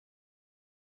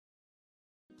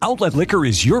Outlet Liquor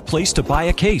is your place to buy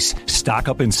a case. Stock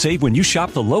up and save when you shop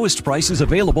the lowest prices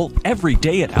available every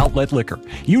day at Outlet Liquor.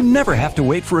 You never have to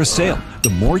wait for a sale.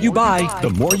 The more you buy, the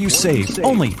more you save.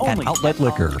 Only at Outlet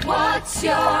Liquor. What's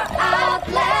your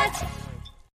outlet?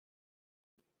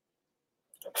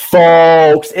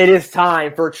 Folks, it is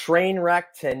time for Trainwreck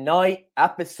Tonight,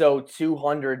 episode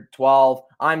 212.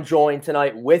 I'm joined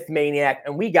tonight with Maniac,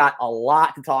 and we got a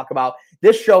lot to talk about.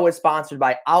 This show is sponsored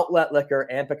by Outlet Liquor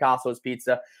and Picasso's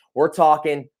Pizza. We're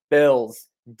talking Bills,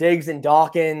 Diggs and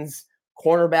Dawkins,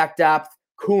 cornerback depth,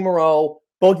 Kumaro,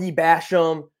 Boogie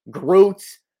Basham, Groot.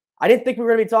 I didn't think we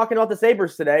were going to be talking about the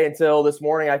Sabres today until this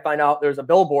morning. I find out there's a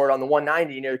billboard on the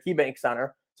 190 near the KeyBank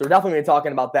Center. So we're definitely going to be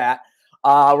talking about that.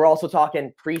 We're also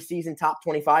talking preseason top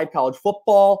 25 college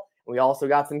football. We also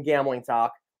got some gambling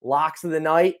talk. Locks of the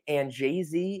night, and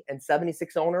Jay-Z and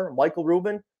 76 owner Michael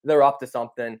Rubin, they're up to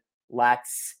something.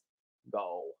 Let's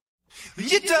go.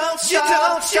 You don't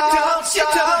stop, you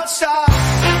don't stop.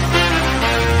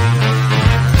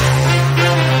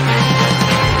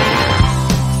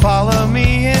 Follow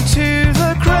me into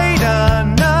the great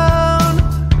unknown,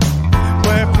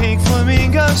 where pink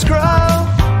flamingos grow.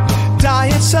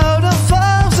 Diet soda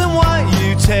flows, and what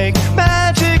you take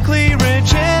magically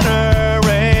regenerates.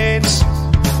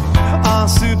 On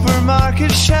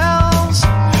supermarket shelves,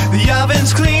 the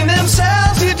ovens clean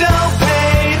themselves. You don't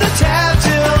pay the tab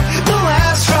till the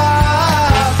last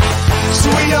drop. So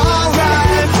we all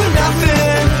ride for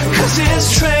nothing, 'cause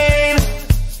this train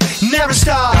never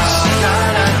stops.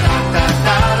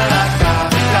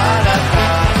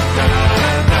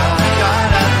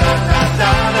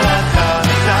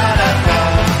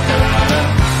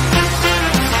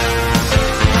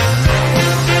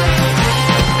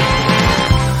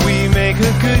 We make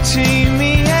a good team,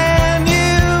 me and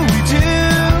you, we do.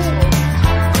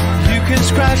 You can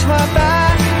scratch my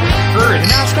back,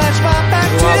 and I'll scratch my back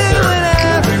too. And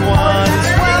everyone is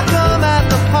welcome at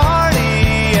the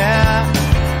party, yeah.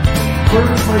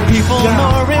 People,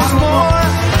 more is more.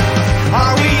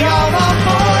 Are we all on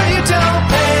board? You don't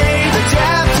pay the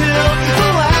tab till the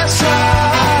last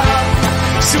drop.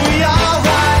 So we all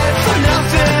ride for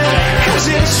nothing, 'cause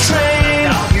this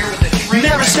train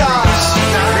never stops.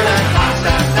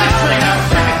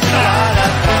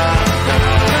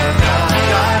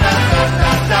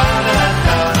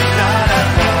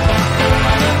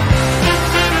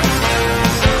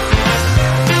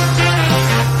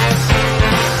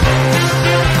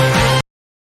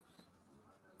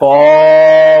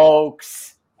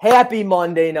 Folks, happy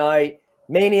Monday night.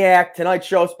 Maniac, tonight's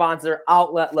show sponsor,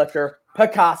 Outlet Liquor,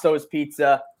 Picasso's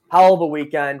Pizza. Hell of a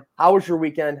weekend. How was your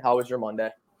weekend? How was your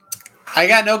Monday? I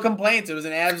got no complaints. It was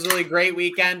an absolutely great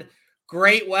weekend.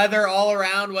 Great weather all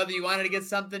around, whether you wanted to get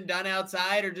something done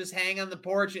outside or just hang on the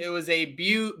porch. It was a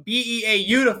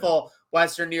beautiful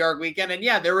Western New York weekend. And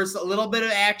yeah, there was a little bit of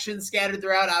action scattered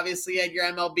throughout. Obviously, you had your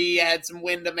MLB, you had some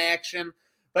Wyndham action.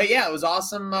 But yeah, it was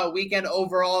awesome weekend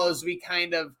overall as we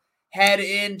kind of head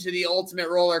into the ultimate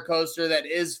roller coaster that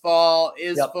is fall,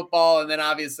 football, and then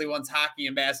obviously once hockey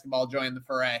and basketball join the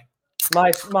fray.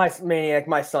 My Maniac,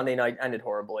 my Sunday night ended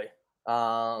horribly.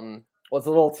 Was a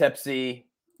little tipsy,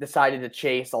 decided to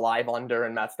chase a live under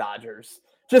in Mets Dodgers.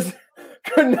 Just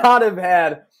could not have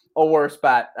had a worse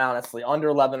bet, honestly. Under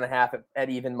 11.5 at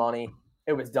even money.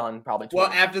 It was done probably 20.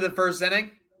 Well, after the first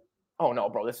inning? Oh no,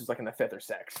 bro. This was like in the 5th or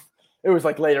 6th. It was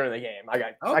like later in the game.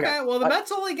 The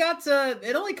Mets only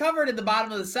only covered at the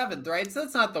bottom of the 7th, right? So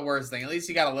that's not the worst thing. At least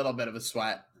you got a little bit of a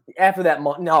sweat. After that,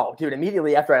 no, dude,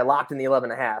 immediately after I locked in the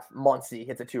 11.5, Muncy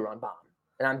hits a 2-run bomb.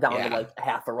 And I'm down to like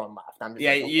half a run left. I'm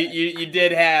just you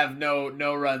did have no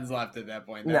runs left at that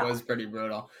point. That was pretty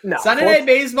brutal. No, Sunday Night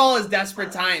Baseball is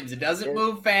desperate times. It doesn't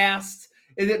move fast.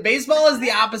 Baseball is the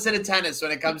opposite of tennis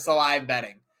when it comes to live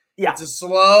betting. Yeah. It's a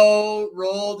slow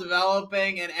roll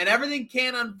developing, and everything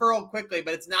can unfurl quickly,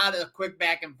 but it's not a quick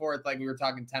back and forth like we were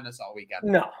talking tennis all weekend.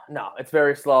 No, it's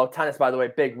very slow. Tennis, by the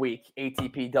way, big week.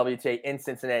 ATP, WTA in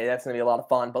Cincinnati. That's going to be a lot of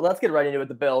fun. But let's get right into it.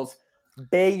 The Bills,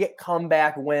 big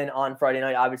comeback win on Friday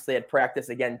night. Obviously, had practice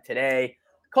again today.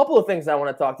 A couple of things I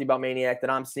want to talk to you about, Maniac, that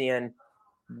I'm seeing.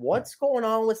 What's going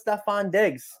on with Stefon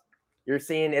Diggs? You're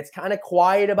seeing it's kind of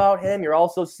quiet about him. You're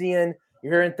also seeing –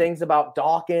 you're hearing things about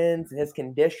Dawkins and his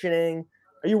conditioning.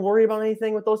 Are you worried about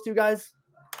anything with those two guys?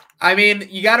 I mean,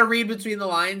 you got to read between the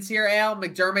lines here, Al.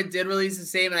 McDermott did release a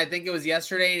statement, I think it was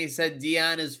yesterday, and he said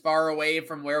Dion is far away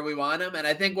from where we want him. And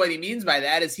I think what he means by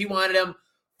that is he wanted him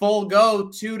full go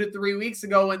 2 to 3 weeks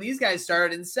ago when these guys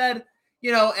started and said,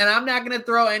 you know, and I'm not going to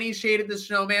throw any shade at the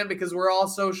snowman because we're all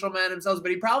social men themselves,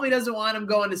 but he probably doesn't want him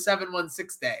going to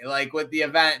 716 day, like with the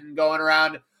event and going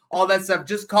around all that stuff.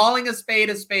 Just calling a spade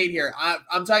here.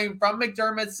 I'm talking from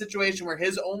McDermott's situation where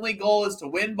his only goal is to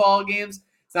win ball games.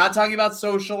 He's not talking about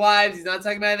social lives. He's not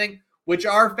talking about anything, which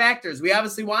are factors. We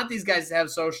obviously want these guys to have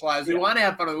social lives. We want to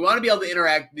have fun. We want to be able to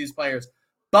interact with these players.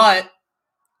 But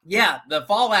yeah, the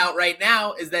fallout right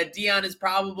now is that Deion is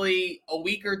probably a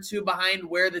week or two behind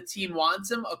where the team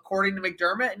wants him, according to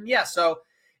McDermott. And yeah, so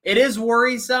it is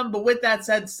worrisome. But with that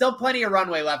said, still plenty of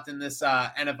runway left in this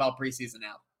NFL preseason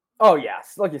now. Oh,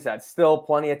 yes. Like you said, still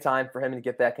plenty of time for him to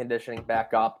get that conditioning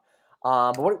back up.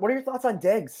 But what are your thoughts on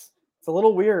Diggs? It's a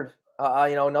little weird.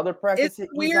 Another practice.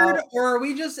 It's weird, or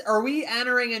are we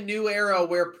entering a new era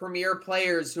where premier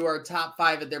players who are top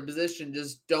 5 at their position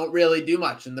just don't really do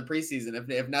much in the preseason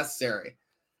if necessary?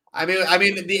 I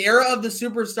mean, the era of the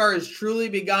superstar has truly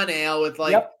begun, Al, with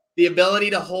the ability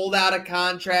to hold out a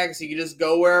contract so you can just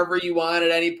go wherever you want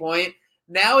at any point.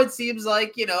 Now it seems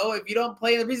like, if you don't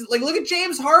play in the preseason, like look at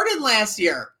James Harden last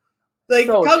year. Like,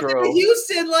 so comes to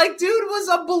Houston, like, dude was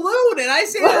a balloon, and I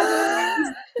say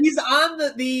he's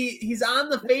on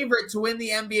the favorite to win the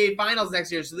NBA Finals next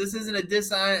year. So this isn't a diss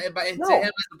to him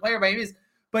as a player by any means,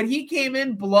 but he came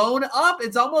in blown up.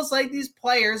 It's almost like these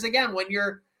players, again, when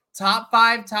you're top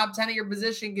 5, top 10 at your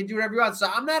position, can do whatever you want. So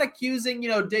I'm not accusing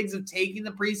Diggs of taking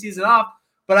the preseason off,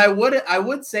 but I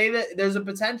would say that there's a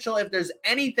potential if there's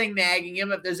anything nagging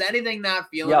him, if there's anything not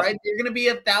feeling right, you're going to be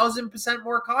 1,000%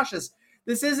 more cautious.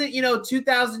 This isn't,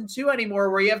 2002 anymore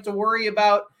where you have to worry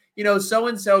about,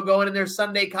 so-and-so going in their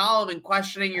Sunday column and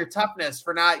questioning your toughness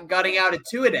for not gutting out at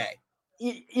 2 a day.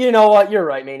 You know what? You're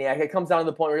right, Maniac. It comes down to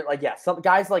the point where, some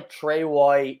guys like Trey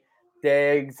White,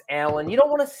 Diggs, Allen, you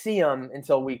don't want to see them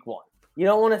until week 1. You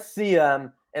don't want to see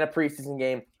them in a preseason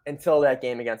game until that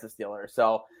game against the Steelers.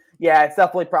 So, yeah, it's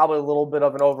definitely probably a little bit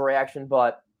of an overreaction,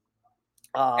 but.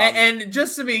 And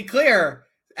just to be clear,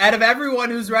 out of everyone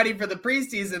who's ready for the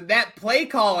preseason, that play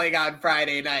calling on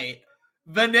Friday night,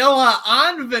 vanilla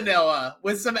on vanilla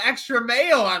with some extra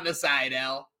mayo on the side,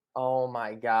 Al. Oh,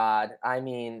 my God. I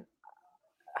mean,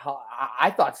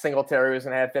 I thought Singletary was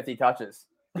going to have 50 touches.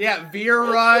 Yeah, veer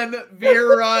run,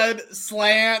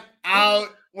 slant, out,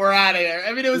 we're out of there.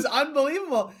 I mean, it was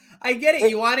unbelievable. I get it.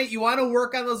 You want to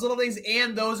work on those little things,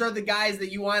 and those are the guys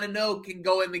that you want to know can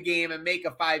go in the game and make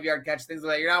a 5-yard catch, things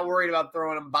like that. You're not worried about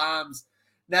throwing them bombs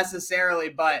necessarily,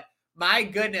 but my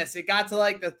goodness, it got to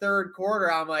the third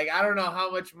quarter. I'm like, I don't know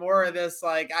how much more of this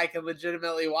I can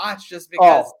legitimately watch just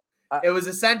because it was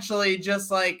essentially just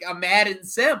like a Madden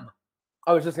sim.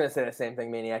 I was just gonna say the same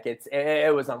thing, Maniac.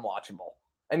 It was unwatchable.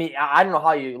 I mean, I don't know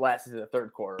how you lasted the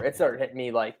third quarter. It started hitting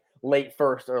me late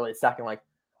first, early second,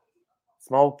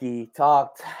 Smokey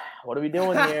talked. What are we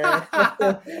doing here?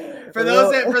 For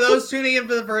those tuning in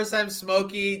for the first time,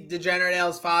 Smokey, Degenerate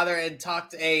Al's father, and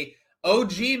talked a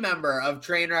OG member of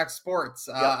Trainwreck Sports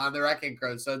on the Wrecking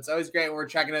Crew. So it's always great when we're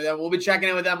checking in with them. We'll be checking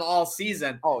in with them all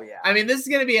season. Oh, yeah. I mean, this is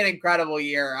going to be an incredible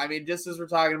year. I mean, just as we're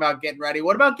talking about getting ready,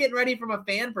 what about getting ready from a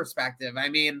fan perspective? I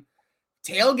mean,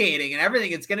 tailgating and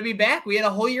everything, it's going to be back. We had a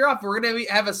whole year off. We're going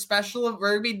to have we're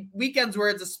going to be weekends where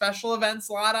it's a special event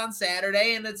slot on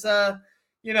Saturday and it's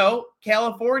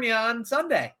California on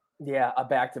Sunday. Yeah, a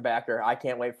back-to-backer. I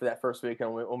can't wait for that first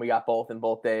weekend when we got both in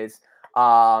both days.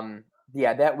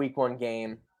 Yeah, that week 1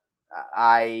 game,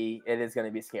 it is going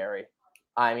to be scary.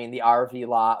 I mean, the RV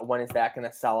lot, when is that going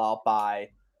to sell out by?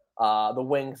 The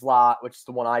Wings lot, which is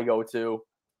the one I go to.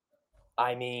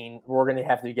 I mean, we're going to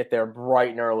have to get there bright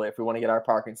and early if we want to get our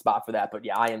parking spot for that. But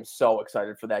yeah, I am so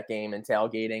excited for that game and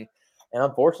tailgating. And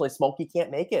unfortunately, Smokey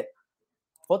can't make it.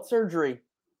 Foot surgery.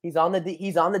 He's on the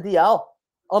DL.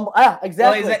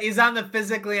 Exactly. Well, he's on the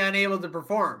physically unable to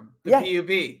perform. The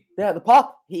PUP. Yeah, the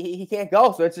pup. He can't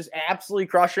go. So it's just absolutely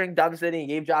crushing, devastating. He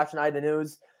gave Josh and I the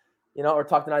news, or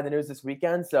talked to I the news this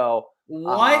weekend. So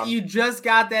what? You just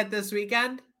got that this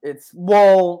weekend? It's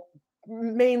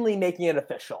mainly making it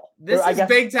official. This is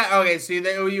big time. Okay, so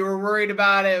you were worried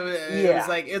about it.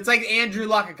 It's like Andrew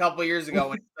Luck a couple of years ago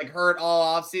when he hurt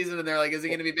all offseason, and they're like, "Is he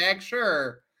going to be back?"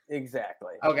 Sure.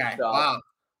 Exactly. Okay. So, wow.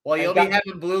 Well, you'll be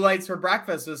having blue lights for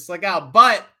breakfast with Slick Out.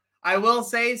 But I will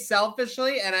say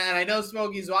selfishly, and I know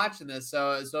Smokey's watching this,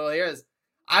 so here's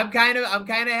I'm kind of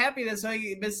happy that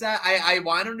Smokey missed that. I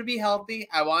want him to be healthy.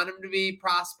 I want him to be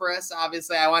prosperous.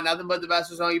 Obviously, I want nothing but the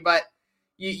best for Smokey. But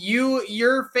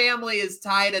your family is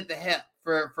tied at the hip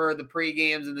for the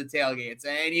pre-games and the tailgates,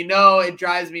 and it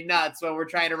drives me nuts when we're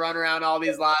trying to run around all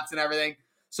these lots and everything.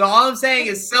 So all I'm saying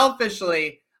is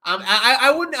selfishly.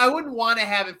 I wouldn't want to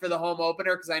have it for the home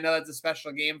opener because I know that's a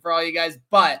special game for all you guys,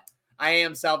 but I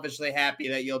am selfishly happy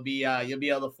that you'll be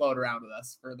able to float around with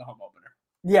us for the home opener.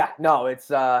 Yeah, no,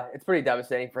 it's pretty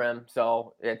devastating for him.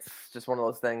 So it's just one of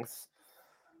those things.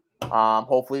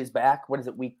 Hopefully he's back. What is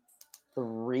it, week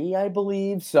 3, I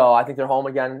believe? So I think they're home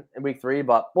again in week 3,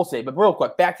 but we'll see. But real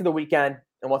quick, back to the weekend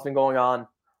and what's been going on.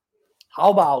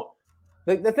 How about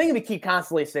the thing we keep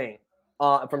constantly seeing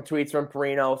from tweets from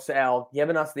Perino, Sal,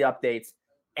 giving us the updates.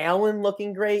 Allen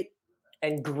looking great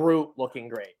and Groot looking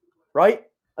great, right?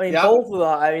 I mean, both of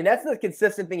them. I mean, that's the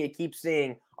consistent thing you keep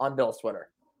seeing on Bill's Twitter.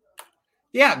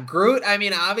 Yeah, Groot, I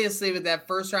mean, obviously with that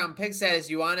first round pick status,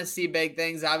 you want to see big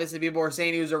things. Obviously, people were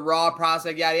saying he was a raw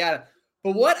prospect, yada, yada.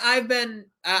 But what I've been,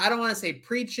 I don't want to say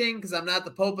preaching because I'm not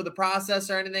the pope of the process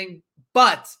or anything,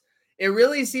 but it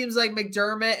really seems like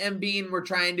McDermott and Bean were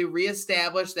trying to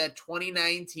reestablish that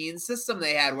 2019 system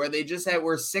they had where they just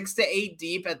were 6 to 8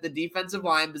 deep at the defensive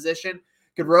line position,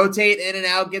 could rotate in and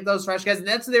out, get those fresh guys. And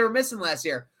that's what they were missing last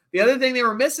year. The other thing they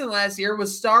were missing last year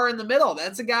was Star in the middle.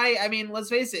 That's a guy, I mean, let's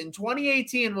face it, in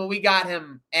 2018 when we got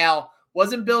him, Al,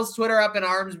 wasn't Bill's Twitter up in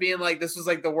arms being like, this was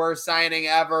like the worst signing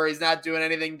ever. He's not doing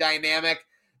anything dynamic.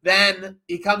 Then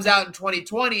he comes out in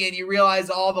 2020 and you realize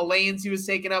all the lanes he was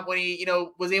taking up when he,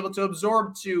 was able to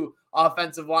absorb 2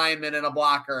 offensive linemen and a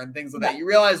blocker and things like that. You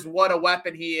realize what a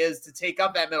weapon he is to take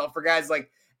up that middle for guys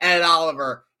like Ed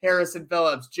Oliver, Harrison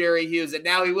Phillips, Jerry Hughes, and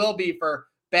now he will be for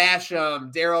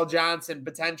Basham, Daryl Johnson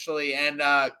potentially, and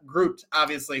Groot,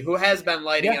 obviously, who has been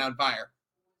lighting it on fire.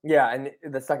 Yeah, and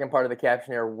the second part of the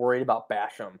caption here, worried about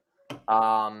Basham.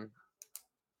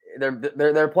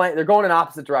 They're playing. They're going in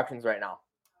opposite directions right now.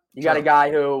 You got a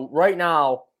guy who, right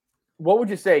now, what would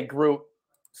you say Groot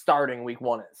starting week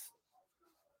 1 is?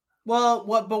 Well,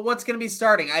 what's going to be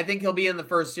starting? I think he'll be in the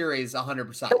first series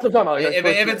 100%. That's what I'm talking about.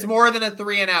 If it's more than a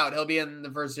 3 and out, he'll be in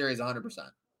the first series 100%.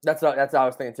 That's what I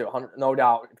was thinking too, no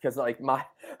doubt. Because like my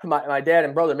dad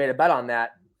and brother made a bet on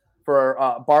that for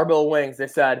barbell wings. They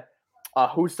said,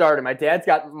 who started? My dad's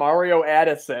got Mario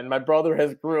Addison. My brother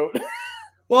has Groot.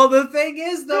 Well, the thing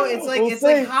is, though, it's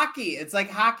like hockey. It's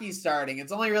like hockey starting.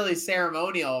 It's only really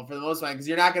ceremonial for the most part because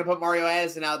you're not going to put Mario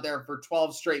Addison out there for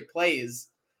 12 straight plays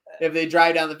if they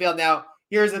drive down the field. Now,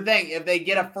 here's the thing. If they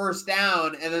get a first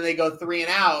down and then they go 3 and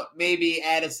out, maybe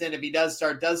Addison, if he does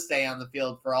start, does stay on the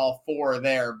field for all 4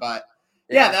 there. But,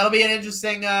 yeah that'll be an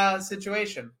interesting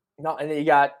situation. No, and then you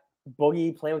got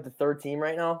Boogie playing with the third team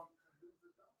right now.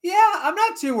 Yeah, I'm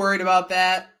not too worried about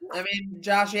that. I mean,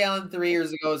 Josh Allen 3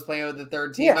 years ago was playing with the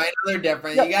third team. Yeah. I know they're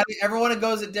different. Yep. You got everyone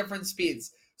goes at different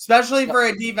speeds, especially for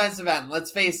a defensive end. Let's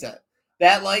face it.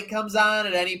 That light comes on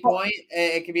at any point,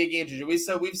 it can be a game changer. We've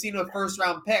seen with first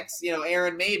round picks,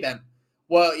 Aaron Maben.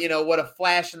 Well, what a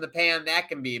flash in the pan that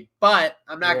can be. But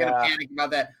I'm not going to panic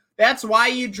about that. That's why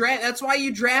you draft. That's why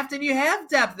you draft and you have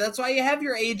depth. That's why you have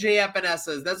your AJ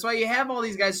Epinezas. That's why you have all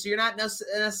these guys. So you're not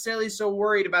necessarily so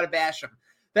worried about a Basham.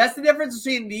 That's the difference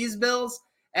between these Bills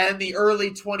and the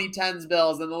early 2010s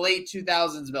Bills and the late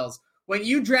 2000s Bills. When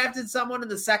you drafted someone in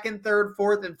the 2nd, 3rd,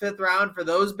 4th, and 5th round for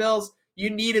those Bills, you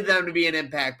needed them to be an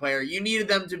impact player. You needed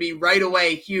them to be right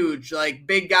away huge, like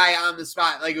big guy on the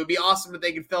spot. Like it would be awesome if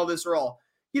they could fill this role.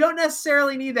 You don't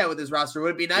necessarily need that with this roster.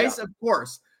 Would it be nice? Yeah. Of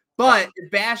course. But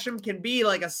if Basham can be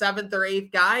like a 7th or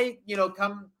 8th guy,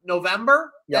 come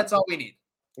November, that's all we need.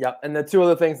 Yep. And the 2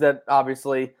 other things that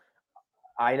obviously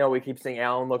I know we keep saying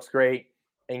Allen looks great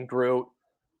and Groot.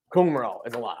 Kumro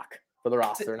is a lock for the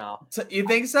roster now. You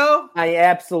think so?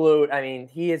 I mean,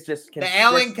 he is just the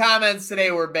Allen comments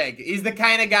today were big. He's the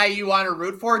kind of guy you want to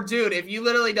root for. Dude, if you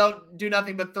literally don't do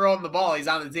nothing but throw him the ball, he's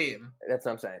on the team. That's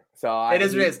what I'm saying. So it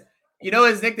is what it is. You know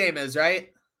what his nickname is,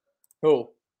 right? Who?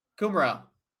 Kumro.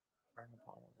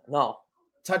 No.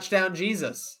 Touchdown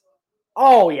Jesus.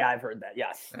 Oh, yeah, I've heard that.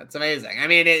 Yes. That's amazing. I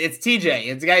mean, it's TJ.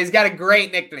 It's a guy, he's got a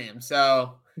great nickname,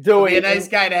 so Dewey, be a nice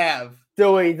guy to have.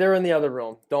 Dewey, they're in the other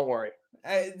room. Don't worry.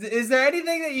 Is there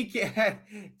anything that you can't?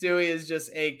 Dewey is just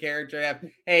a character.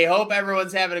 Hey, hope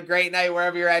everyone's having a great night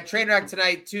wherever you're at. Trainwreck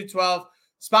tonight, 212.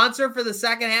 Sponsor for the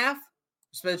second half.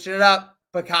 Switching it up.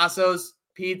 Picasso's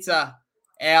Pizza.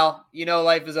 Al,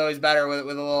 life is always better with a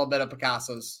little bit of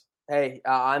Picasso's. Hey,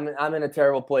 I'm in a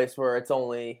terrible place where it's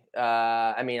only,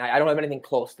 I don't have anything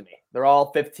close to me. They're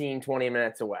all 15, 20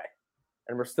 minutes away,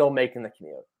 and we're still making the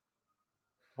commute.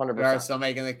 100%. We are still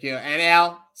making the commute. And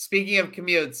Al, speaking of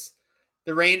commutes,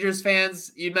 the Rangers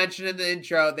fans, you mentioned in the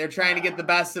intro, they're trying to get the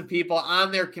best of people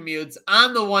on their commutes,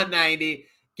 on the 190,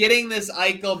 getting this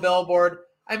Eichel billboard.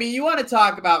 I mean, you want to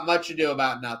talk about much ado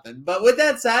about nothing. But with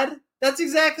that said, that's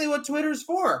exactly what Twitter's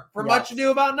for much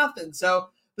ado about nothing. So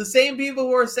the same people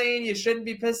who are saying you shouldn't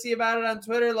be pissy about it on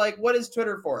Twitter, like, what is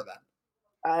Twitter for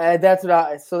then? That's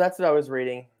what I was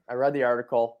reading. I read the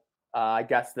article. I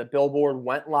guess the billboard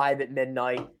went live at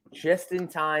midnight, just in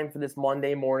time for this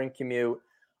Monday morning commute.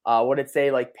 What did it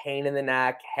say? Like pain in the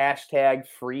neck, hashtag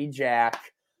free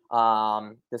Jack.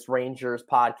 this Rangers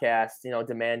podcast,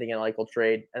 demanding an Eichel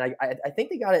trade. And I think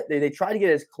they got it. They tried to get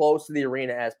as close to the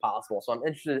arena as possible. So I'm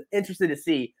interested to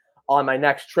see on my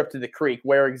next trip to the creek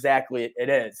where exactly it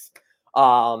is.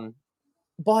 But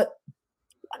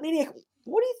I mean,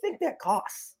 what do you think that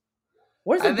costs?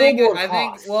 What does billboard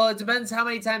cost? Well, it depends how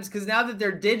many times, because now that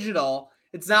they're digital,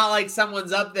 it's not like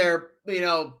someone's up there,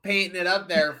 painting it up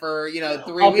there for,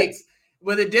 3 weeks.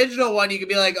 With a digital one, you could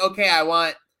be like, okay, I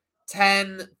want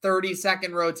 10,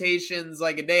 30-second rotations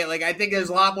like a day. Like, I think there's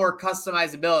a lot more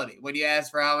customizability when you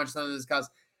ask for how much some of this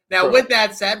costs. Now, With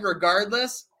that said,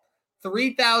 regardless,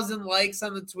 3,000 likes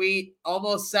on the tweet,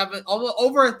 almost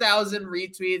over 1,000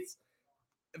 retweets,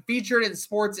 featured in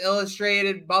Sports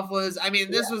Illustrated, Buffalo's. I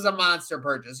mean, this was a monster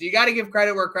purchase. You got to give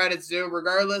credit where credit's due,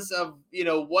 regardless of,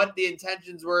 what the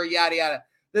intentions were, yada, yada.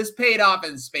 This paid off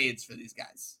in spades for these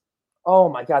guys. Oh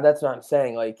my God, that's what I'm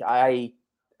saying. Like, a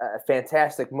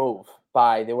fantastic move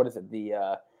by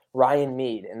the Ryan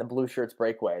Mead and the Blue Shirts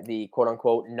Breakaway, the quote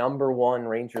unquote #1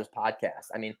 Rangers podcast.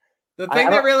 I mean, the thing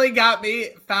that really got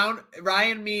me,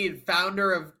 Ryan Mead,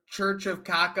 founder of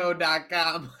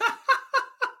churchofcaco.com.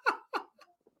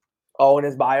 Oh, in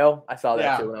his bio, I saw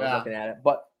that too when I was looking at it.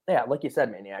 But yeah, like you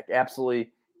said, Maniac,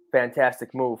 absolutely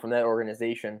fantastic move from that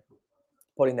organization,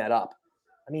 putting that up.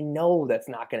 I mean, no, that's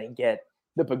not going to get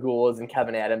the Pegulas and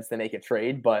Kevin Adams to make a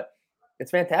trade, but it's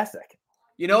fantastic.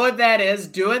 You know what that is?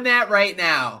 Doing that right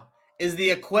now is the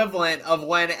equivalent of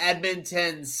when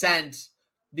Edmonton sent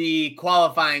the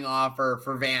qualifying offer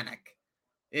for Vanek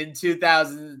in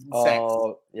 2006.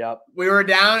 Oh, yep. We were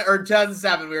down, or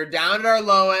 2007. We were down at our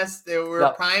lowest. We were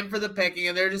primed for the picking,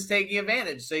 and they're just taking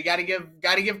advantage. So you got to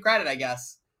give credit, I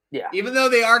guess. Yeah. Even though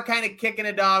they are kind of kicking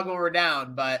a dog when we're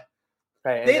down, but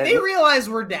they realize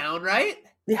we're down, right?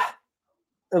 Yeah.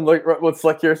 And look what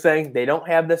Slick you're saying. They don't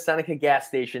have the Seneca gas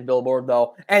station billboard,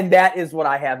 though. And that is what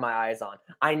I have my eyes on.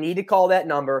 I need to call that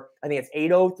number. I think it's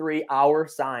 803 hour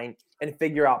sign and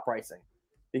figure out pricing.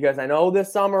 Because I know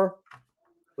this summer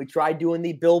we tried doing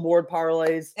the billboard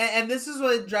parlays. And this is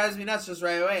what drives me nuts just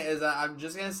right away is I'm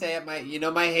just going to say it. My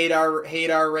hate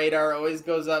radar always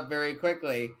goes up very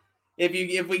quickly.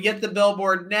 If we get the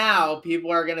billboard now,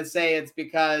 people are going to say it's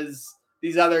because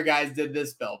these other guys did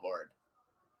this billboard.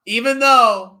 Even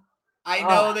though I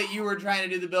know that you were trying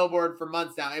to do the billboard for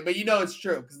months now, but it's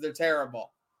true because they're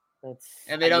terrible.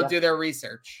 And they don't do their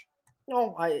research.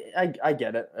 No, I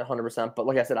get it 100%. But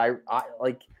like I said, I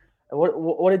like,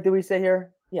 what did we say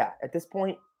here? Yeah, at this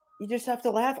point, you just have to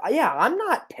laugh. Yeah, I'm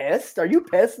not pissed. Are you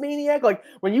pissed, Maniac? Like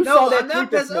when you saw that I'm not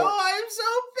pissed. I'm so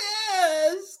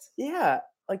pissed. Yeah.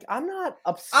 Like, I'm not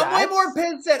upset. I'm way more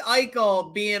pissed at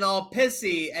Eichel being all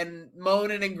pissy and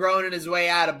moaning and groaning his way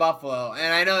out of Buffalo.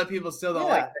 And I know that people still don't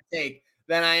like the take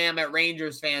than I am at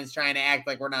Rangers fans trying to act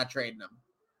like we're not trading him.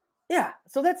 Yeah,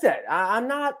 so that's it. I'm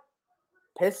not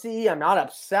pissy. I'm not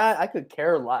upset. I could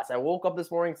care less. I woke up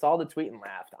this morning, saw the tweet, and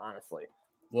laughed, honestly.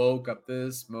 Woke up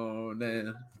this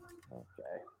morning.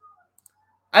 Okay.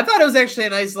 I thought it was actually a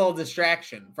nice little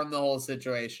distraction from the whole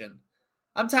situation.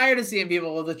 I'm tired of seeing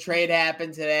people, the trade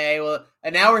happened today. Well,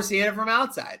 and now we're seeing it from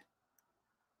outside.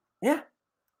 Yeah.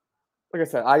 Like I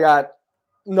said, I got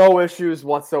no issues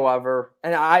whatsoever.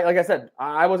 And like I said,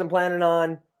 I wasn't planning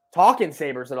on talking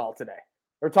Sabres at all today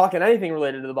or talking anything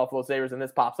related to the Buffalo Sabres, and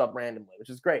this pops up randomly, which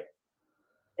is great.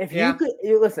 If you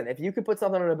could put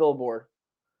something on a billboard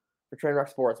for Trainwreck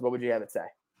Sports, what would you have it say?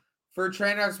 For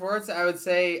Trainwreck Sports, I would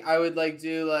say I would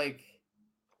do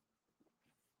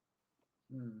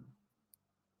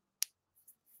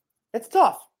It's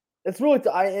tough. It's really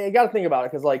I got to think about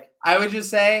it because, I would just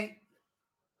say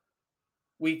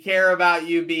we care about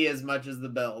UB as much as the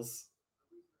Bills.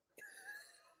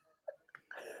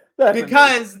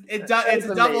 Because it's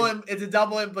a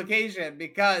double implication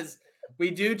because we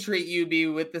do treat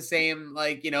UB with the same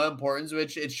importance,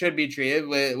 which it should be treated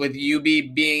with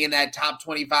UB being in that top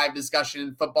 25 discussion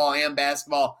in football and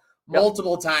basketball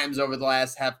multiple times over the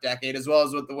last half decade, as well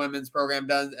as what the women's program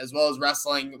does, as well as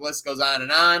wrestling. The list goes on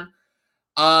and on.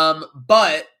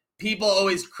 But people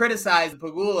always criticize the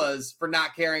Pegulas for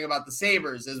not caring about the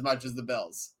Sabres as much as the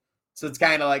Bills. So it's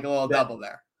kind of like a little double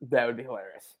there. That would be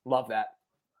hilarious. Love that.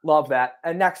 Love that.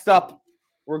 And next up,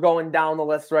 we're going down the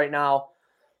list right now.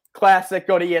 Classic.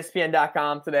 Go to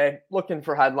ESPN.com today, looking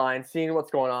for headlines, seeing what's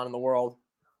going on in the world.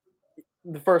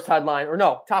 The first headline, or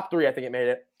no, top 3, I think it made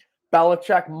it.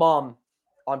 Belichick mom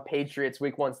on Patriots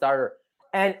week 1 starter.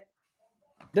 And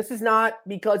this is not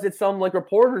because it's some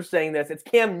reporters saying this. It's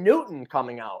Cam Newton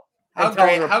coming out. How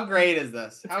great is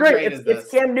this? It's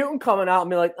Cam Newton coming out and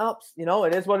be like, oh,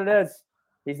 it is what it is.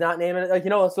 He's not naming it.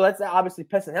 So that's obviously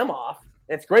pissing him off.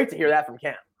 It's great to hear that from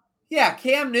Cam. Yeah,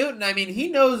 Cam Newton, I mean, he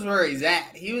knows where he's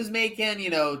at. He was making,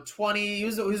 20. He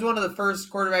was one of the first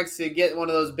quarterbacks to get one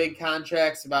of those big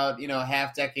contracts about, a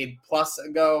half decade plus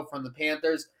ago from the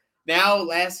Panthers. Now,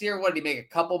 last year, what did he make? A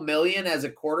couple million as a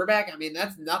quarterback? I mean,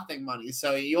 that's nothing money.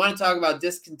 So you want to talk about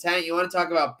discontent. You want to talk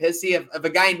about pissy. If a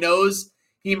guy knows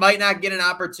he might not get an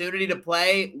opportunity to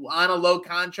play on a low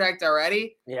contract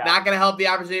already, not going to help the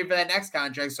opportunity for that next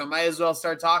contract. So might as well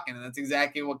start talking. And that's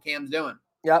exactly what Cam's doing.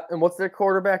 Yep. And what's their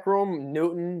quarterback room?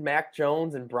 Newton, Mac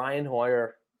Jones, and Brian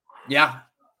Hoyer. Yeah.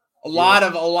 A lot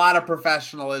of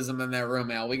professionalism in that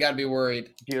room, Al. We got to be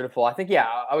worried. Beautiful. I think,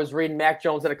 I was reading Mac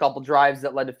Jones had a couple drives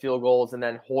that led to field goals, and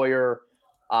then Hoyer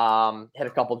had a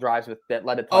couple drives that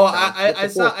led to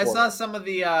touchdowns. I saw some of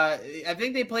the I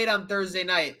think they played on Thursday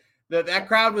night. That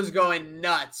crowd was going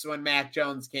nuts when Mac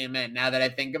Jones came in, now that I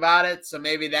think about it. So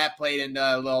maybe that played into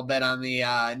a little bit on the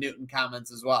Newton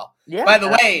comments as well. Yeah. By the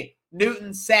way,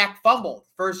 Newton sack fumbled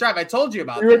first drive. I told you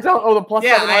about that. The plus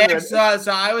 700.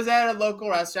 So I was at a local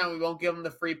restaurant. We won't give them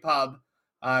the free pub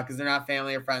because they're not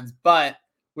family or friends. But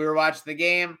we were watching the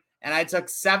game, and I took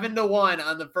 7-1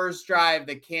 on the first drive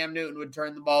that Cam Newton would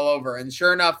turn the ball over. And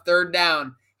sure enough, third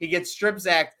down, he gets strip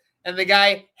sacked, and the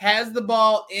guy has the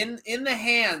ball in the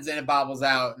hands, and it bobbles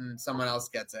out, and someone else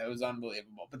gets it. It was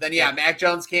unbelievable. But then, Mac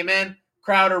Jones came in,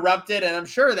 crowd erupted, and I'm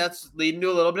sure that's leading to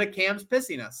a little bit of Cam's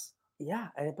pissiness. Yeah,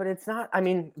 but it's not. I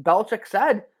mean, Belichick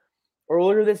said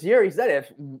earlier this year, he said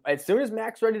as soon as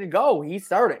Mac's ready to go, he's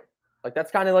starting. Like that's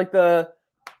kind of like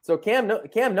so Cam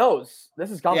knows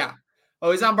this is coming. Yeah. Oh,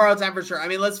 he's on borrowed time for sure. I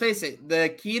mean, let's face it.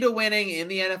 The key to winning in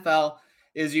the NFL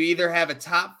is you either have a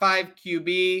top 5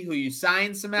 QB who you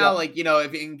sign somehow, like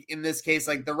if in this case,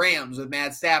 like the Rams with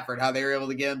Matt Stafford, how they were able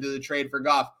to get him through the trade for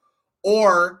Goff,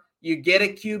 or you get a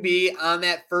QB on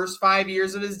that first 5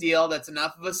 years of his deal that's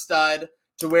enough of a stud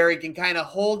to where he can kind of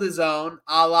hold his own,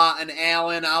 a la an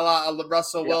Allen, a la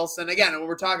Russell Wilson. Again, when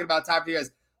we're talking about top tier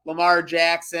guys, Lamar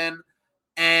Jackson,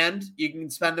 and you can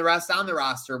spend the rest on the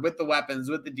roster with the weapons,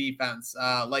 with the defense,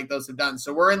 like those have done.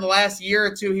 So we're in the last year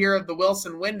or two here of the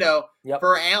Wilson window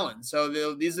for Allen. So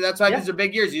that's why these are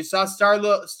big years. You saw Star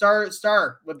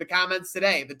with the comments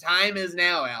today. The time is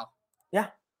now, Al. Yeah.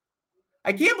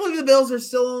 I can't believe the Bills are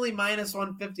still only minus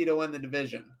 150 to win the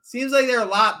division. Seems like they're a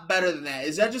lot better than that.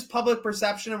 Is that just public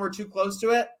perception and we're too close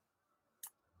to it?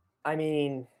 I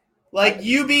mean, like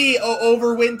UB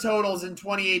over win totals in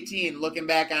 2018, looking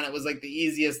back on it, was like the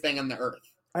easiest thing on the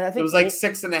earth. I think it was like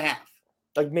 6.5.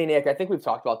 Like Maniac, I think we've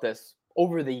talked about this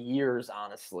over the years,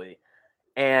 honestly.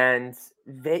 And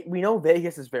we know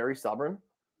Vegas is very stubborn.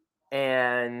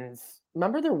 And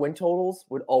remember their win totals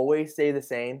would always stay the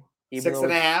same.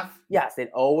 6.5? Yes, they'd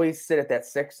always sit at that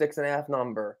 6.5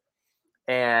 number.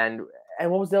 And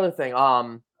what was the other thing?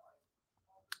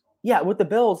 With the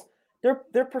Bills,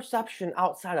 their perception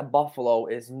outside of Buffalo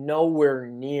is nowhere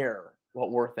near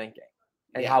what we're thinking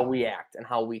and how we act and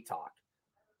how we talk.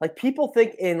 Like people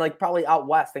think in probably out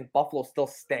west think Buffalo still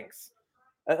stinks.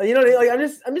 I'm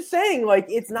just saying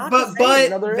it's not.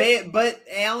 But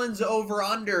Allen's over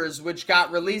unders, which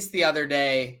got released the other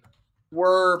day,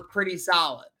 were pretty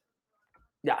solid.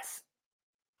 Yes,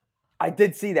 I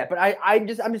did see that, but I'm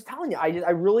just telling you,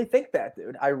 I really think that,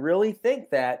 dude. I really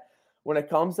think that when it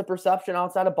comes to perception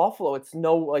outside of Buffalo, it's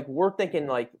we're thinking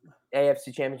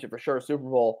AFC Championship for sure, Super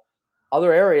Bowl.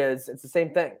 Other areas, it's the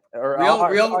same thing. Real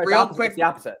quick, the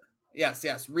opposite.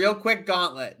 Yes. Real quick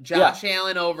gauntlet. Josh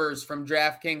Allen overs from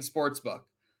DraftKings Sportsbook.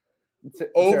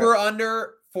 Over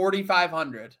under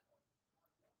 4,500.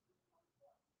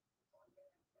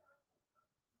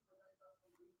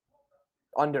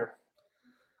 Under.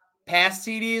 Pass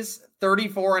TDs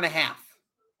 34.5.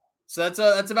 So that's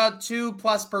about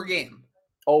 2+ per game.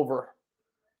 Over.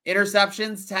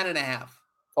 Interceptions 10.5.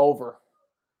 Over.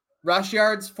 Rush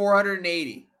yards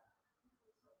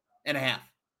 480.5.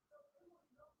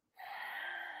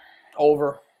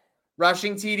 Over.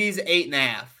 Rushing TDs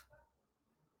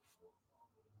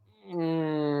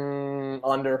 8.5.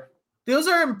 Under. Those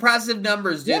are impressive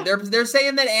numbers, dude. Yeah. They're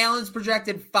saying that Allen's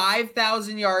projected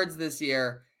 5,000 yards this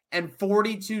year and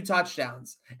 42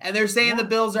 touchdowns. And they're saying the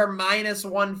Bills are minus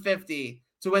 150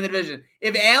 to win the division.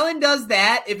 If Allen does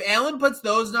that, if Allen puts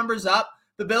those numbers up,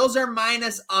 the Bills are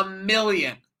minus 1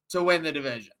 million to win the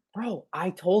division. Bro,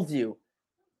 I told you.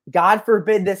 God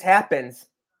forbid this happens.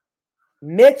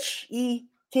 Mitch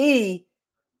E.T.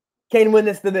 can win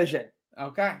this division.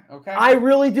 Okay. I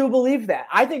really do believe that.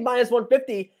 I think minus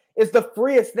 150 is the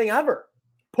freest thing ever.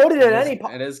 Put it in any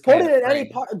part.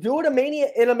 Do it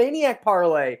in a maniac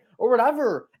parlay or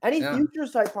whatever. Any future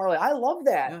site parlay. I love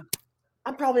that.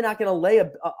 I'm probably not going to lay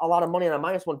a lot of money on a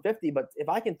minus 150, but if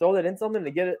I can throw that in something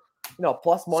to get it,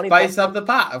 plus money. Spice up the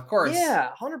pot, of course.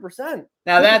 Yeah, 100%.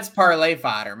 Now that's parlay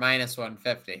fodder, minus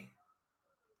 150.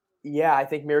 Yeah, I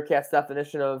think Meerkat's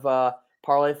definition of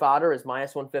parlay fodder is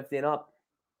minus 150 and up.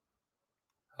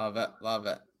 Love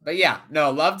it. But yeah,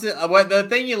 no, love to. What the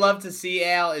thing you love to see,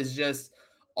 Al, is just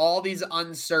all these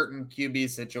uncertain QB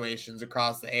situations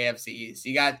across the AFC East.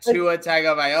 You got Tua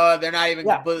Tagovailoa; they're not even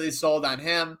completely sold on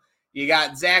him. You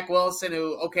got Zach Wilson,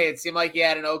 who it seemed like he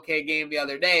had an okay game the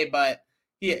other day, but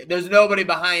there's nobody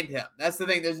behind him. That's the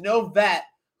thing. There's no vet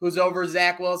who's over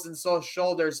Zach Wilson's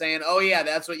shoulder saying, "Oh yeah,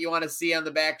 that's what you want to see on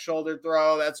the back shoulder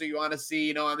throw. That's what you want to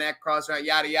see, on that cross route,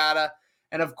 yada yada."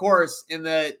 And of course, in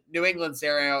the New England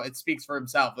scenario, it speaks for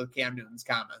himself with Cam Newton's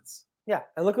comments. Yeah,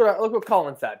 and look what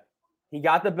Colin said. He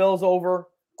got the Bills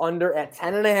under at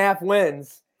 10.5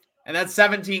 wins. And that's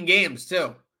 17 games,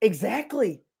 too.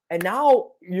 Exactly. And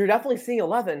now you're definitely seeing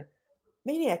 11.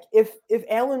 Maniac, if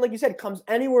Allen, like you said, comes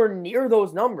anywhere near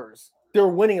those numbers, they're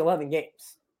winning 11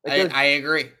 games. I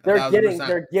agree.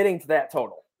 They're getting to that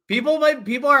total. People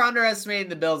are underestimating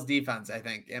the Bills' defense, I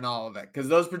think, in all of it, because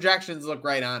those projections look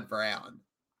right on for Allen.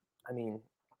 I mean,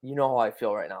 you know how I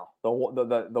feel right now.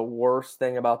 The worst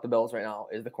thing about the Bills right now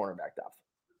is the cornerback depth.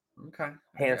 Okay.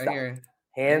 Hands down.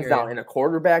 Hands down. In a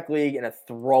quarterback league, in a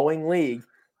throwing league,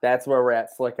 that's where we're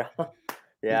at, Slick.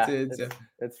 Yeah,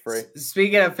 it's free.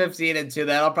 Speaking of 15-2,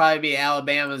 that'll probably be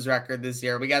Alabama's record this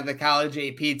year. We got the college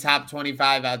AP top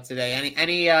 25 out today.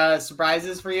 Any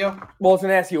surprises for you? Well, I was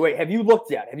going to ask you, wait, have you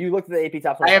looked yet? Have you looked at the AP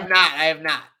top 25? I have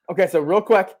not. Okay, so real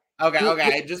quick. Okay.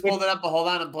 I just pulled it up, but hold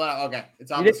on and pull it up. Okay.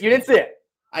 It's on. You didn't see it?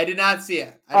 I did not see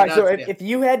it. All right, so if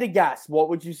you had to guess, what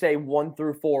would you say 1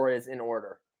 through 4 is in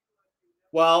order?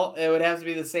 Well, it would have to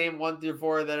be the same 1 through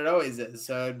 4 that it always is.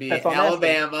 So it'd be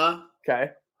Alabama.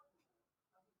 Okay.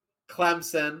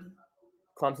 Clemson.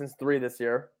 Clemson's 3 this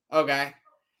year. Okay.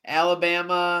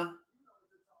 Alabama.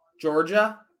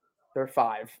 Georgia. They're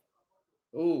 5.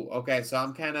 Ooh, okay. So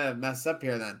I'm kind of messed up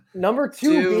here then. Number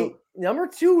two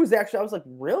was actually, I was like,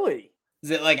 really?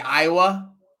 Is it like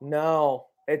Iowa? No.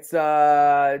 It's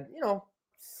South.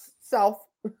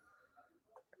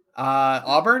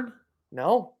 Auburn?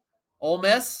 No. Ole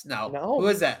Miss? No. Who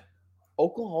is that?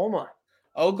 Oklahoma.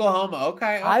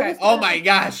 Okay. Oh my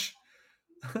gosh.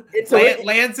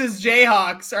 Lance's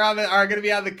Jayhawks are going to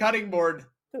be on the cutting board.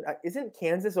 Dude, isn't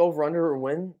Kansas over under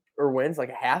wins like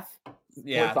a half?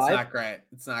 Yeah, 25? It's not great.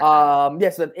 Yeah,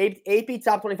 so the AP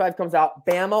top 25 comes out.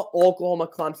 Bama, Oklahoma,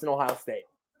 Clemson, Ohio State.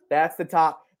 That's the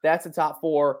top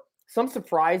 4. Some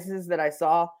surprises that I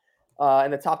saw in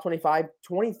the top 25,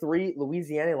 23,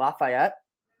 Louisiana, Lafayette.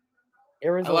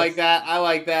 Arizona. I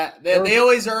like that. They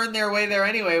always earn their way there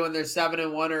anyway when they're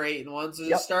 7-1 or 8-1, so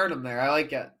just start them there. I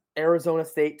like it. Arizona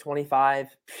State 25,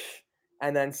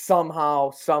 and then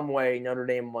somehow, some way, Notre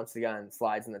Dame once again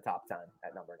slides in the top 10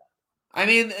 at number 9. I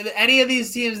mean, any of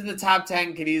these teams in the top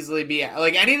 10 could easily be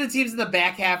like any of the teams in the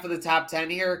back half of the top 10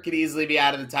 here could easily be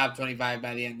out of the top 25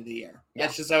 by the end of the year. Yeah.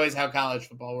 That's just always how college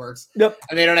football works. Yep.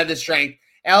 And they don't have the strength.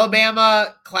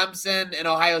 Alabama, Clemson, and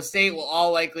Ohio State will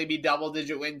all likely be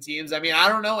double-digit win teams. I mean, I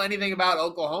don't know anything about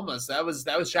Oklahoma, so that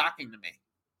was shocking to me.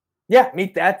 Yeah,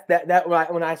 that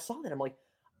when I saw that, I'm like,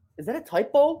 is that a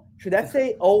typo? Should that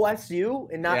say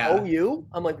OSU and not OU?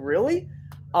 I'm like, really?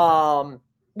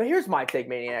 But here's my take,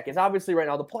 Maniac, is obviously right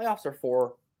now the playoffs are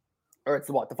 4, or it's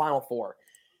the final 4.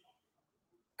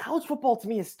 College football to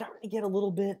me is starting to get a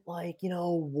little bit like,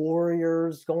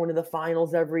 Warriors going to the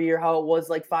finals every year, how it was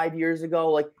like 5 years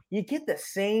ago. Like, you get the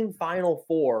same final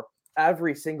 4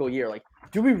 every single year. Like,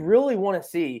 do we really want to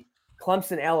see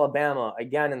Clemson, Alabama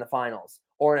again in the finals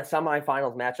or in a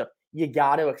semifinals matchup? You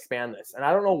got to expand this. And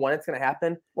I don't know when it's going to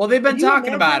happen. Well, they've been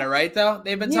talking about it, right, though?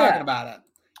 They've been talking about it.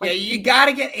 Yeah, you got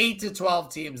to get 8 to 12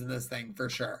 teams in this thing for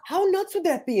sure. How nuts would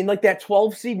that be? And like that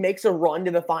 12 seed makes a run to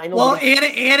the finals. Well, and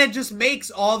it just makes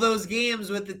all those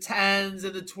games with the 10s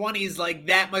and the 20s like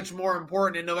that much more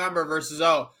important in November versus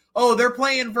they're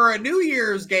playing for a New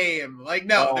Year's game. Like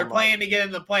they're playing to get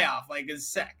in the playoff. Like it's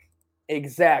sick.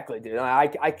 Exactly, dude. I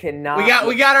cannot.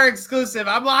 We got our exclusive.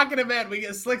 I'm locking him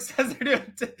in. Slick says they're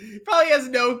doing. Probably has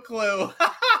no clue.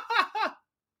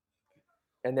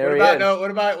 And there he is.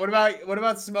 What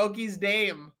about Smokey's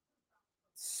Dame?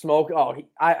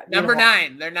 Number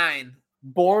 9. They're 9.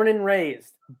 Born and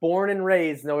raised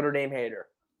Notre Dame hater.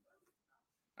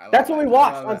 That's what we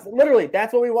watched. Literally,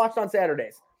 that's what we watched on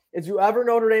Saturdays. Is whoever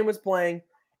Notre Dame was playing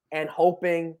and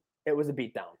hoping it was a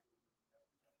beatdown.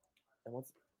 And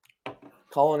let's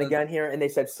call in again here. And they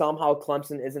said somehow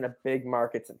Clemson isn't a big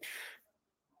market.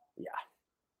 Yeah.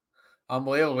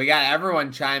 Unbelievable. We got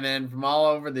everyone chiming in from all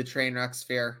over the train wreck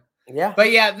sphere. Yeah.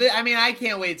 But yeah, I mean, I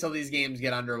can't wait till these games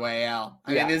get underway, Al.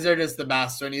 I Yeah. mean, these are just the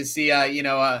best when you see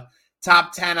a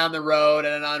top 10 on the road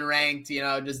and an unranked,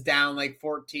 just down like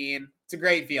 14. It's a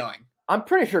great feeling. I'm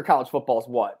pretty sure college football is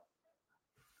what?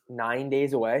 9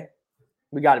 days away?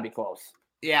 We got to be close.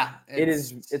 Yeah.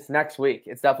 It's next week.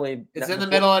 It's definitely. It's in the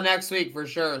middle of next week for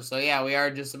sure. So yeah, we are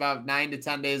just about 9 to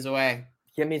 10 days away.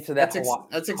 Give me to that.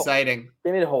 That's exciting.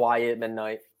 Give me to Hawaii at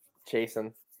midnight,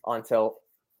 chasing on tilt.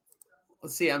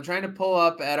 Let's see. I'm trying to pull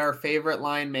up at our favorite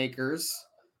line makers.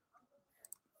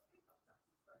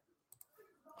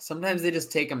 Sometimes they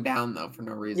just take them down though for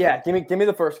no reason. Yeah, give me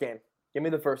the first game. Give me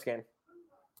the first game.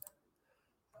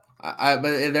 But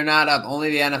they're not up.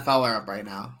 Only the NFL are up right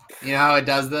now. You know how it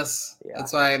does this?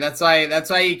 Yeah. That's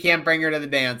why you can't bring her to the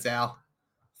dance, Al.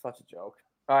 Such a joke.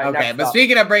 All right. Okay, but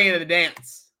speaking of bringing to the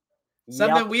dance,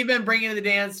 something Yep. we've been bringing to the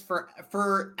dance for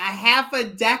a half a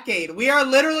decade. We are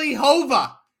literally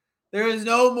Hova. There is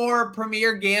no more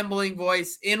premier gambling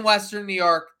voice in Western New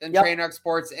York than Yep. Trainwreck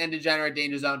Sports and Degenerate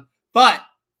Danger Zone. But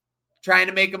trying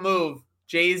to make a move,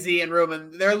 Jay-Z and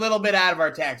Ruben, they're a little bit out of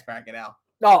our tax bracket, Al.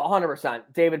 No, 100%.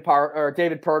 David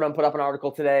Purdom put up an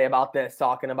article today about this,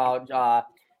 talking about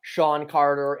Sean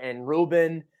Carter and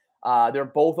Ruben. They're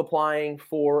both applying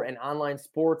for an online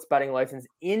sports betting license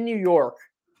in New York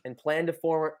and plan to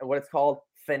form what it's called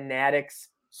Fanatics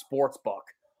Sportsbook.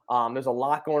 There's a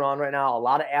lot going on right now, a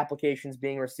lot of applications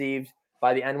being received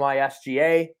by the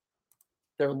NYSGA.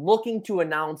 They're looking to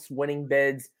announce winning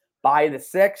bids by the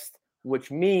 6th,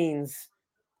 which means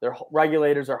their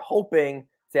regulators are hoping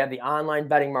to have the online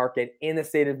betting market in the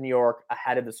state of New York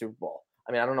ahead of the Super Bowl.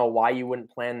 I mean, I don't know why you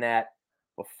wouldn't plan that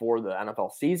before the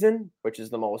NFL season, which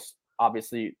is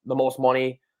obviously the most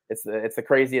money. It's the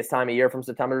craziest time of year from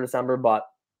September to December, but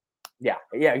yeah,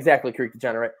 exactly. Creek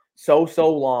Degenerate. So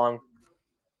long.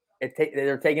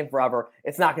 They're taking forever.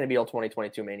 It's not going to be till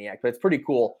 2022 Maniac, but it's pretty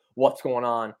cool what's going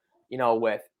on.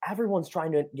 With everyone's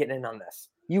trying to get in on this.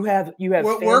 You have.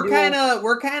 We're kind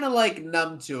of like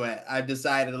numb to it. I've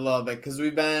decided a little bit because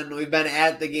we've been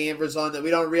at the game for so long that we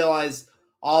don't realize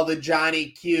all the Johnny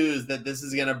Q's that this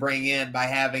is going to bring in by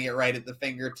having it right at the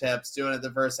fingertips, doing it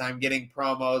the first time, getting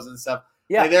promos and stuff.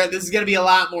 Yeah, this is going to be a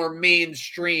lot more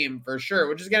mainstream for sure,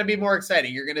 which is going to be more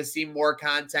exciting. You're going to see more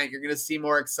content. You're going to see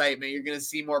more excitement. You're going to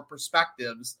see more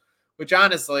perspectives, which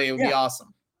honestly would be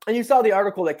awesome. And you saw the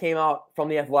article that came out from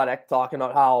The Athletic talking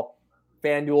about how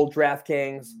FanDuel,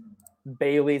 DraftKings,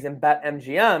 Bally's, and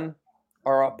BetMGM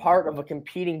are a part of a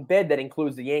competing bid that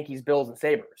includes the Yankees, Bills, and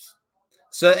Sabres.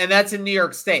 So, and that's in New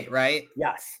York State, right?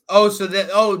 Yes.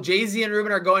 Jay-Z and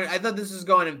Ruben are going. I thought this was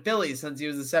going in Philly since he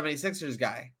was the 76ers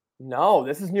guy. No,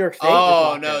 this is New York State.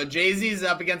 Oh, no. Jay-Z's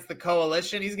up against the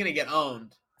coalition. He's going to get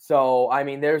owned. So, I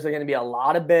mean, there's going to be a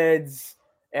lot of bids.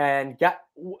 And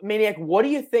Maniac, what do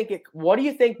you think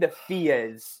the fee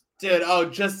is?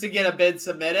 Dude, just to get a bid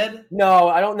submitted? No,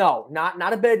 I don't know.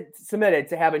 Not a bid submitted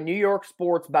to have a New York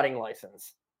sports betting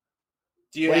license.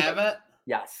 Do you have it?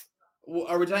 Yes.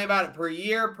 Are we talking about it per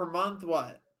year, per month,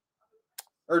 what?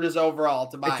 Or just overall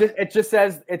to buy it? It just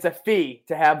says it's a fee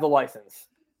to have the license.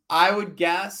 I would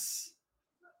guess,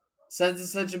 since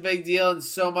it's such a big deal and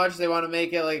so much, they want to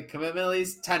make it like a commitment at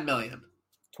least $10 million.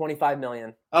 $25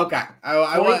 million. Okay.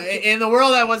 In the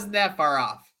world, I wasn't that far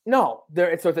off. No, so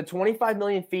it's a $25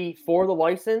 million fee for the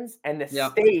license, and the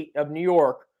state of New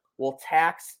York will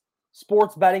tax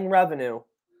sports betting revenue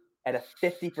at a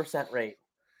 50% rate.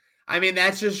 I mean,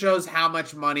 that just shows how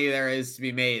much money there is to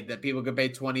be made that people could pay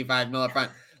 $25 million up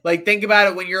front. Like, think about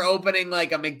it when you're opening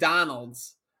like a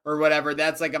McDonald's or whatever,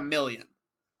 that's like $1 million.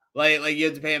 Like you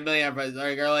have to pay $1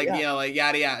 million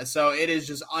yada yada. So it is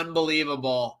just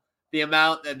unbelievable the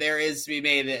amount that there is to be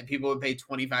made that people would pay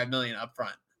 $25 million up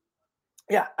front.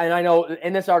 Yeah, and I know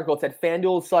in this article it said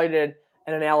FanDuel cited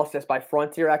an analysis by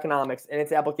Frontier Economics in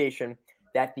its application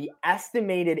that the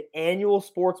estimated annual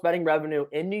sports betting revenue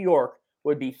in New York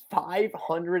would be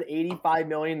 $585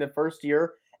 million the first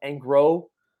year and grow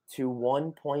to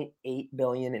 $1.8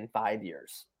 billion in 5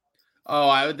 years. Oh,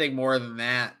 I would think more than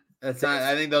that. That's not.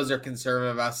 I think those are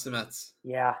conservative estimates.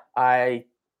 Yeah,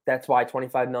 that's why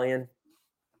 $25 million.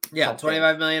 Yeah,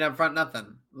 $25 million up front,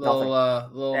 nothing.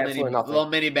 Little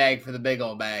mini bag for the big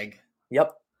old bag.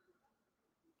 Yep.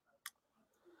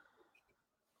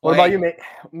 What about you,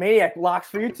 Maniac? Locks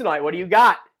for you tonight. What do you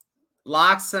got?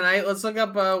 Locks tonight. Let's look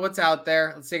up what's out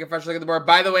there. Let's take a fresh look at the board.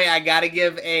 By the way, I got to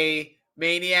give a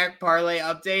Maniac parlay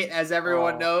update. As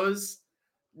everyone knows,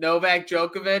 Novak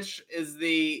Djokovic is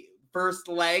the first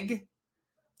leg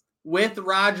with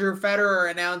Roger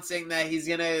Federer announcing that he's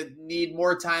going to need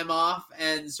more time off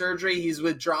and surgery. He's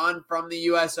withdrawn from the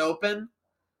U.S. Open.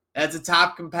 That's a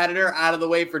top competitor out of the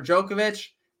way for Djokovic.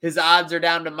 his odds are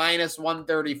down to minus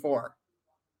 134.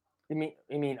 You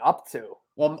mean up to?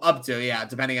 Well, up to, yeah,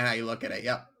 depending on how you look at it.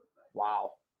 Yep.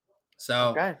 Wow. So,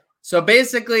 Okay. so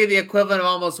basically the equivalent of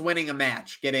almost winning a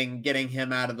match, getting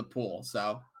him out of the pool.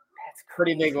 So That's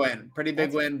pretty crazy. big win. Pretty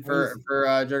big That's win crazy. for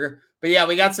Jurger. But yeah,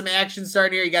 we got some action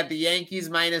starting here. You got the Yankees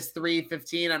minus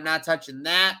 315. I'm not touching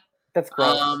that. That's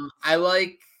gross. I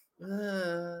like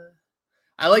the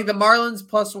Marlins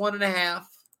plus 1.5,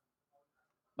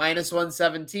 minus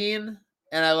 117,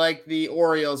 and I like the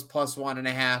Orioles plus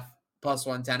 1.5, plus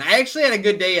 110. I actually had a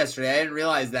good day yesterday. I didn't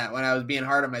realize that when I was being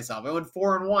hard on myself. I went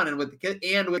 4-1 and with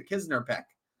Kisner pick.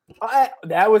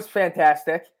 That was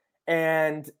fantastic.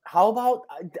 And how about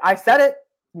I said it,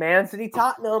 Man City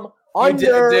Tottenham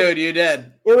under. You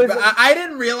did. It was. I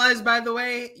didn't realize, by the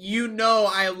way.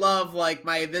 I love like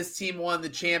this team won the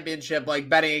championship, like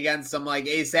betting against them like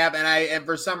ASAP, and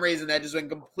for some reason that just went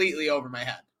completely over my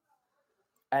head.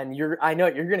 And I know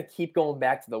you're going to keep going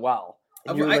back to the well.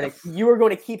 And you I- were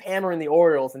going to keep hammering the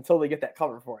Orioles until they get that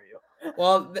cover for you.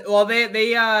 Well, they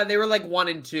were like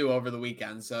 1-2 over the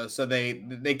weekend, so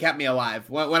they kept me alive.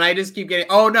 When I just keep getting,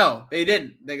 oh no, they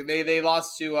didn't. They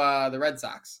lost to the Red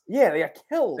Sox. Yeah, they got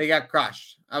killed. They got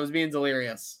crushed. I was being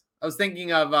delirious. I was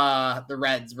thinking of the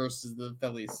Reds versus the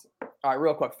Phillies. All right,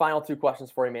 real quick, final two questions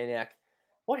for you, Maniac.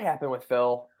 What happened with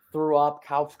Phil? Threw up,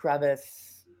 couch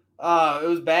crevice. It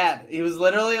was bad. He was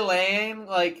literally laying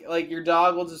like your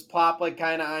dog will just plop like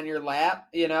kind of on your lap,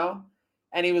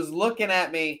 and he was looking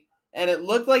at me. And it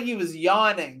looked like he was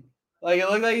yawning. Like it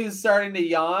looked like he was starting to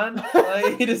yawn.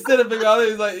 Like he just did a big other.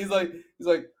 He's like.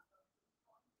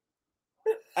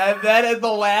 And then at the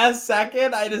last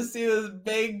second, I just see this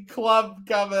big clump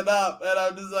coming up, and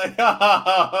I'm just like,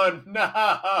 oh no!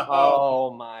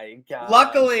 Oh my god!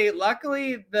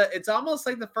 Luckily, it's almost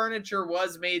like the furniture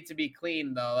was made to be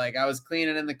cleaned though. Like I was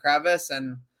cleaning in the crevice,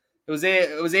 and I was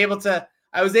able to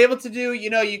do.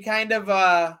 You kind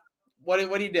of what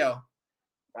do you do?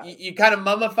 You kind of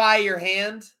mummify your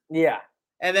hand. Yeah.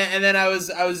 And then I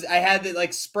had it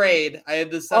like sprayed. I had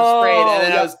the stuff sprayed, and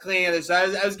then I was cleaning it. So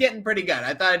I was getting pretty good.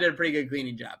 I thought I did a pretty good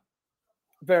cleaning job.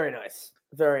 Very nice.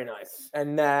 Very nice.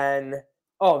 And then,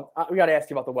 we got to ask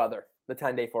you about the weather, the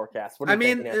 10-day forecast. What are you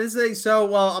thinking?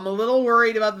 I'm a little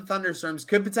worried about the thunderstorms.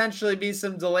 Could potentially be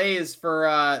some delays for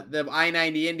the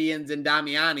I-90 Indians and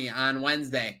Damiani on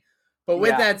Wednesday. But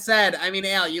with that said, I mean,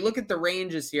 Al, you look at the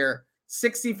ranges here.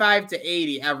 65 to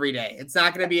 80 every day. It's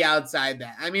not going to be outside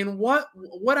that. I mean, what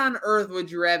on earth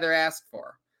would you rather ask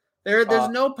for? There's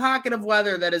no pocket of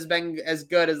weather that has been as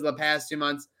good as the past 2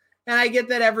 months. And I get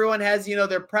that everyone has,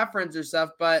 their preference or stuff,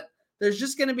 but there's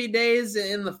just going to be days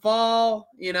in the fall,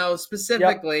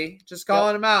 specifically, just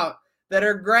calling them out, that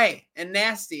are gray and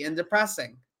nasty and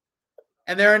depressing.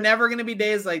 And there are never going to be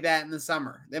days like that in the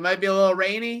summer. They might be a little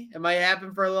rainy. It might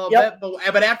happen for a little bit,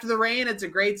 but after the rain, it's a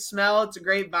great smell. It's a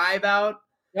great vibe out.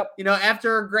 Yep.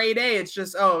 After a gray day, it's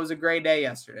just, it was a great day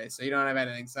yesterday. So you don't have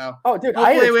anything. So dude,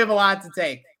 hopefully we have a lot to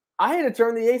take. I had to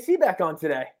turn the AC back on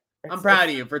today. I'm proud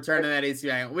of you for turning that AC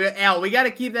on. We got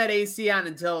to keep that AC on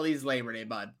until at least Labor Day,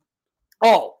 bud.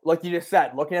 Oh, like you just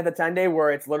said, looking at the 10-day where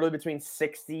it's literally between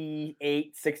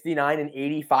 68, 69, and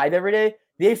 85 every day,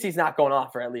 the AC is not going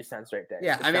off for at least 10 straight days.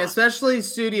 Yeah, especially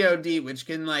Studio D, which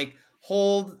can like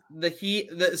hold the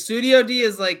heat. The Studio D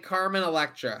is like Carmen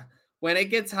Electra. When it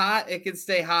gets hot, it can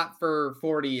stay hot for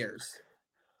 40 years.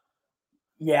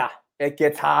 Yeah, it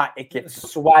gets hot, it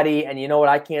gets sweaty, and you know what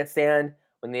I can't stand?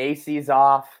 When the AC is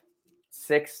off,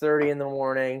 6:30 in the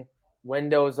morning,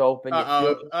 windows open,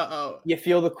 you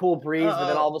feel the cool breeze, but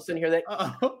then all of a sudden you hear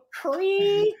that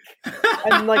creak,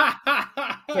 and like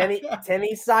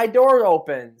Timmy's side door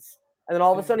opens, and then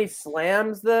all of a sudden he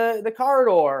slams the car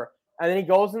door, and then he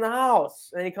goes in the house,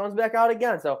 and then he comes back out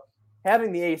again. So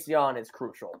having the AC on is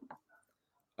crucial.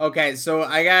 Okay, so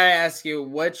I gotta ask you,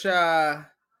 which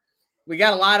we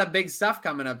got a lot of big stuff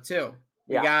coming up too.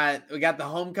 We got the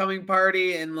homecoming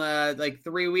party in like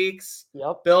 3 weeks.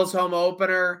 Yep. Bills home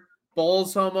opener,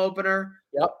 Bulls home opener.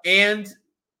 Yep. And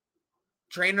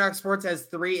Trainwreck Sports has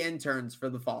 3 interns for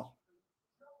the fall.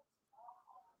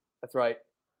 That's right.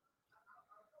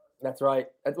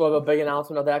 We'll have a big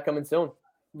announcement of that coming soon.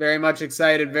 Very much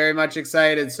excited.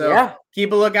 So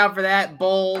keep a lookout for that.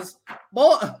 Bills,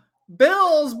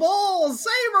 Sabres,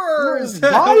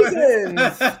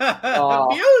 Bisons.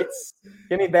 Buttes.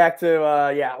 Get me back to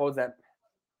what was that?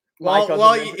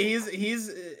 Well, he's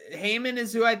Heyman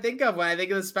is who I think of when I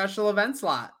think of the special event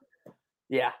slot.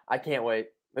 Yeah, I can't wait.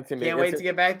 Can't wait to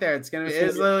get back there. It's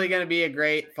literally gonna be a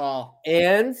great fall.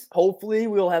 And hopefully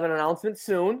we'll have an announcement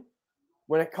soon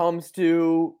when it comes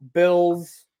to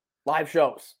Bills live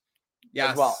shows.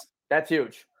 Yes. As well. That's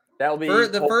huge. That'll be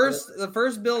the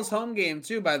first Bills home game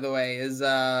too. By the way, is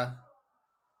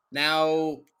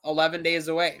now 11 days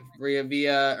away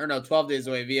 12 days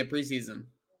away via preseason.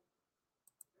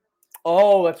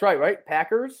 Oh, that's right.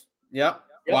 Packers. Yep.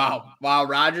 Wow.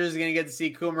 Rodgers is gonna get to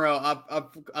see Kumaro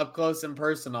up close and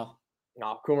personal.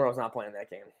 No, Kumaro's not playing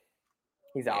that game.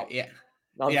 He's out. Yeah.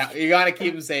 You gotta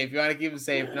keep him safe.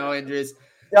 No injuries.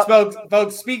 Yep.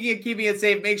 Folks, speaking of keeping it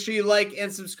safe, make sure you like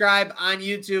and subscribe on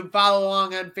YouTube. Follow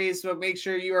along on Facebook. Make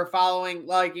sure you are following,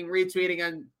 liking, retweeting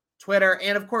on Twitter,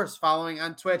 and of course, following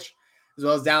on Twitch, as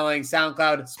well as downloading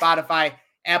SoundCloud, Spotify,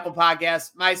 Apple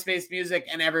Podcasts, MySpace Music,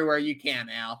 and everywhere you can,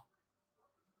 Al.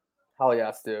 Hell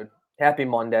yes, dude. Happy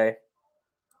Monday.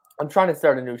 I'm trying to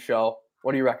start a new show.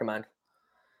 What do you recommend?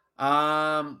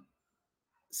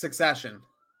 Succession.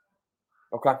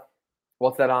 Okay.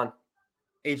 What's that on?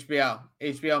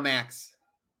 HBO Max.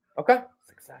 Okay.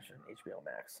 Succession, HBO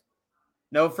Max.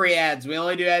 No free ads. We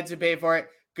only do ads to pay for it.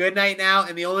 Good night now.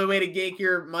 And the only way to make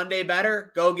your Monday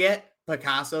better, go get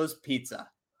Picasso's Pizza.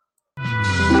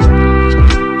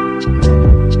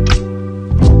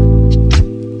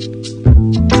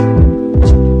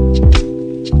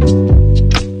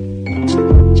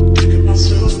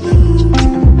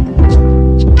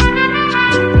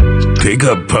 Pick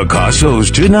up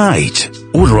Picasso's tonight.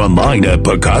 Order online at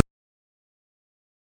Picasso.